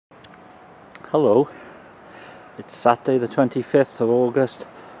Hello, it's Saturday the 25th of August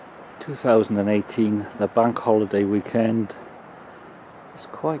 2018, the bank holiday weekend. It's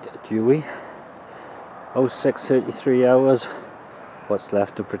quite dewy. 06:33 hours, what's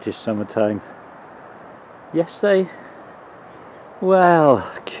left of British summertime. Yesterday, well,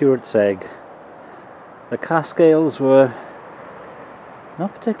 curate's egg. The cask ales were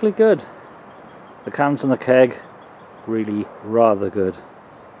not particularly good. The cans and the keg, really rather good.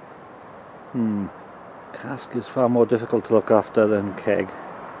 Cask is far more difficult to look after than keg.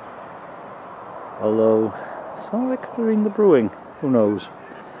 Although, some of it could have been the brewing, who knows.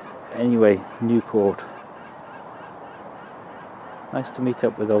 Anyway, Newport. Nice to meet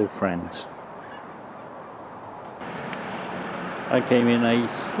up with old friends. I came in a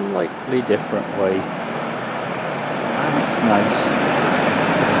slightly different way. And it's nice.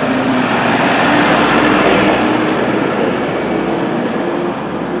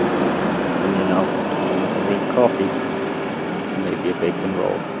 Coffee, maybe a bacon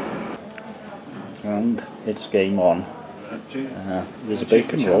roll, and it's game on. There's a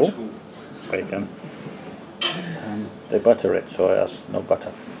bacon roll, bacon, and they butter it, so I asked no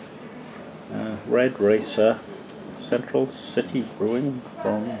butter. Red Racer, Central City Brewing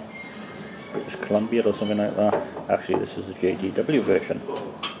from British Columbia or something like that. Actually, this is the JDW version,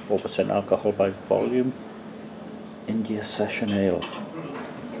 4% alcohol by volume, India Session Ale.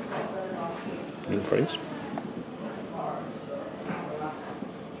 New phrase.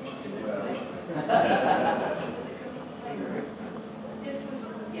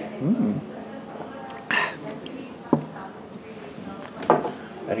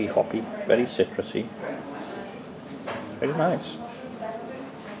 Very hoppy, very citrusy, very nice.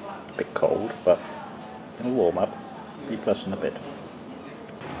 A bit cold, but it'll warm up, be plus in a bit.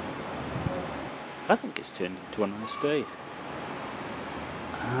 I think it's turned into a nice day,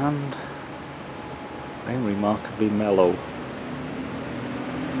 and I'm remarkably mellow.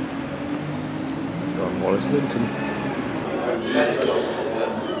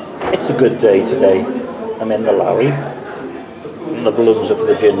 It's a good day today. I'm in the Lowry, and the balloons are for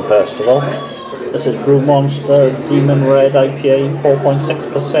the Gin Festival. This is Brew Monster Demon Red IPA,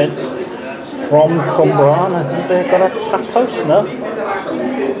 4.6% from Cumbraen. I think they've got a tap house now.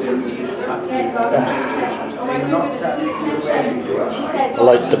 The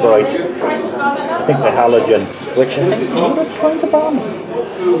lights are bright. I think they're halogen, which I think Europe's trying to ban.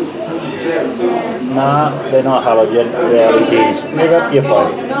 Nah, they're not halogen, they're LEDs. Move up, you're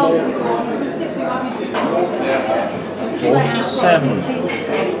fine. 47.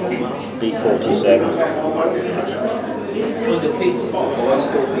 B47.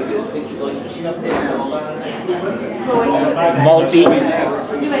 Malty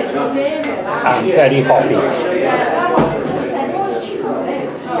and very hoppy.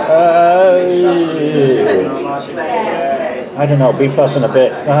 I don't know, B plus and a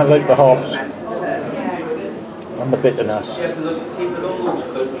bit. I like the hops and the bitterness.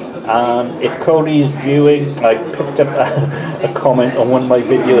 And if Cody's viewing, I picked up a comment on one of my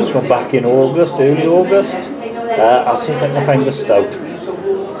videos from back in August, early August. I'll see if I can find the stout.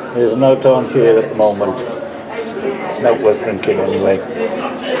 There's no on here at the moment. It's not worth drinking anyway.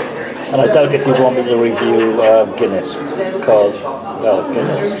 And I doubt if you want me to review Guinness, because, well,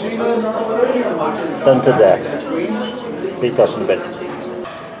 Guinness, done to death. B plus and a bit.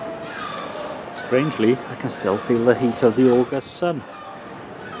 Strangely, I can still feel the heat of the August sun.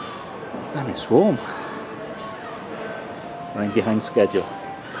 And it's warm. Running behind schedule.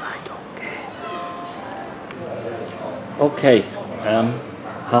 But I don't care. Okay,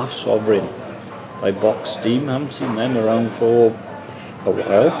 Half Sovereign by Box Steam. I haven't seen them around for a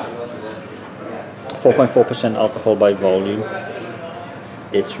while. 4.4% alcohol by volume.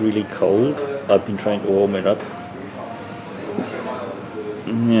 It's really cold. I've been trying to warm it up.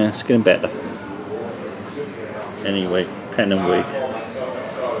 Yeah, it's getting better. Anyway, pen and wig.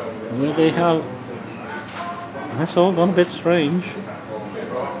 Will they have... That's all gone a bit strange.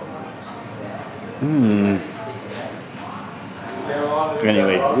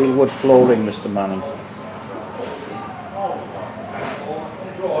 Anyway, real wood flooring, Mr. Manning.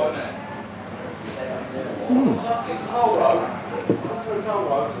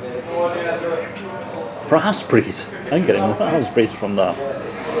 Raspberries. I'm getting raspberries from that.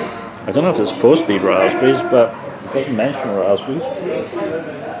 I don't know if it's supposed to be raspberries, but it doesn't mention raspberries.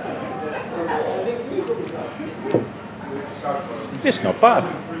 It's not bad.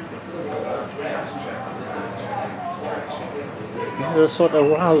 This is a sort of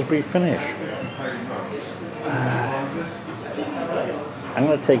raspberry finish. I'm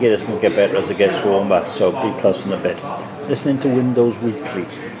going to take it, it's going to get better as it gets warmer, so B plus in a bit. Listening to Windows Weekly.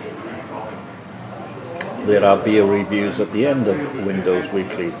 There are beer reviews at the end of Windows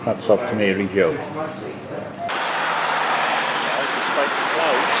Weekly. Hats off to Mary Jo. Despite the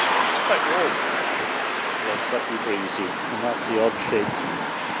clouds, it's quite warm. It's slightly breezy. And that's the odd shaped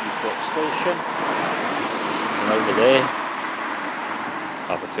Newport station. And over there,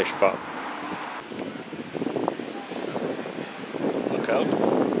 have a fish bar. Look out.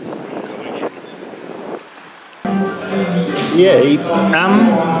 Going in. Yay,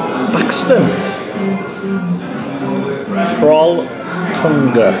 Buxton. Troll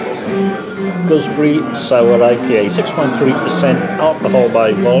Tunga Gooseberry Sour IPA, 6.3% alcohol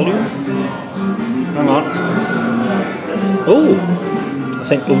by volume. Hang on. Oh, I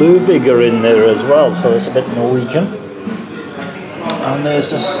think Ludwig are in there as well, so it's a bit Norwegian. And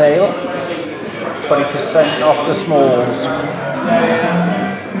there's a sale, 20% off the smalls.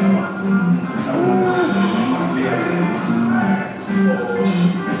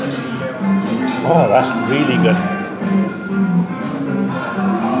 Oh, that's really good.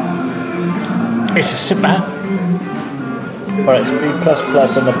 It's a sipper, but it's B++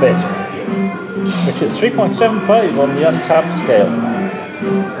 and a bit, which is 3.75 on the untapped scale.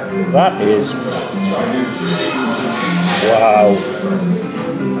 That is, wow.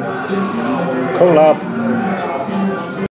 Collab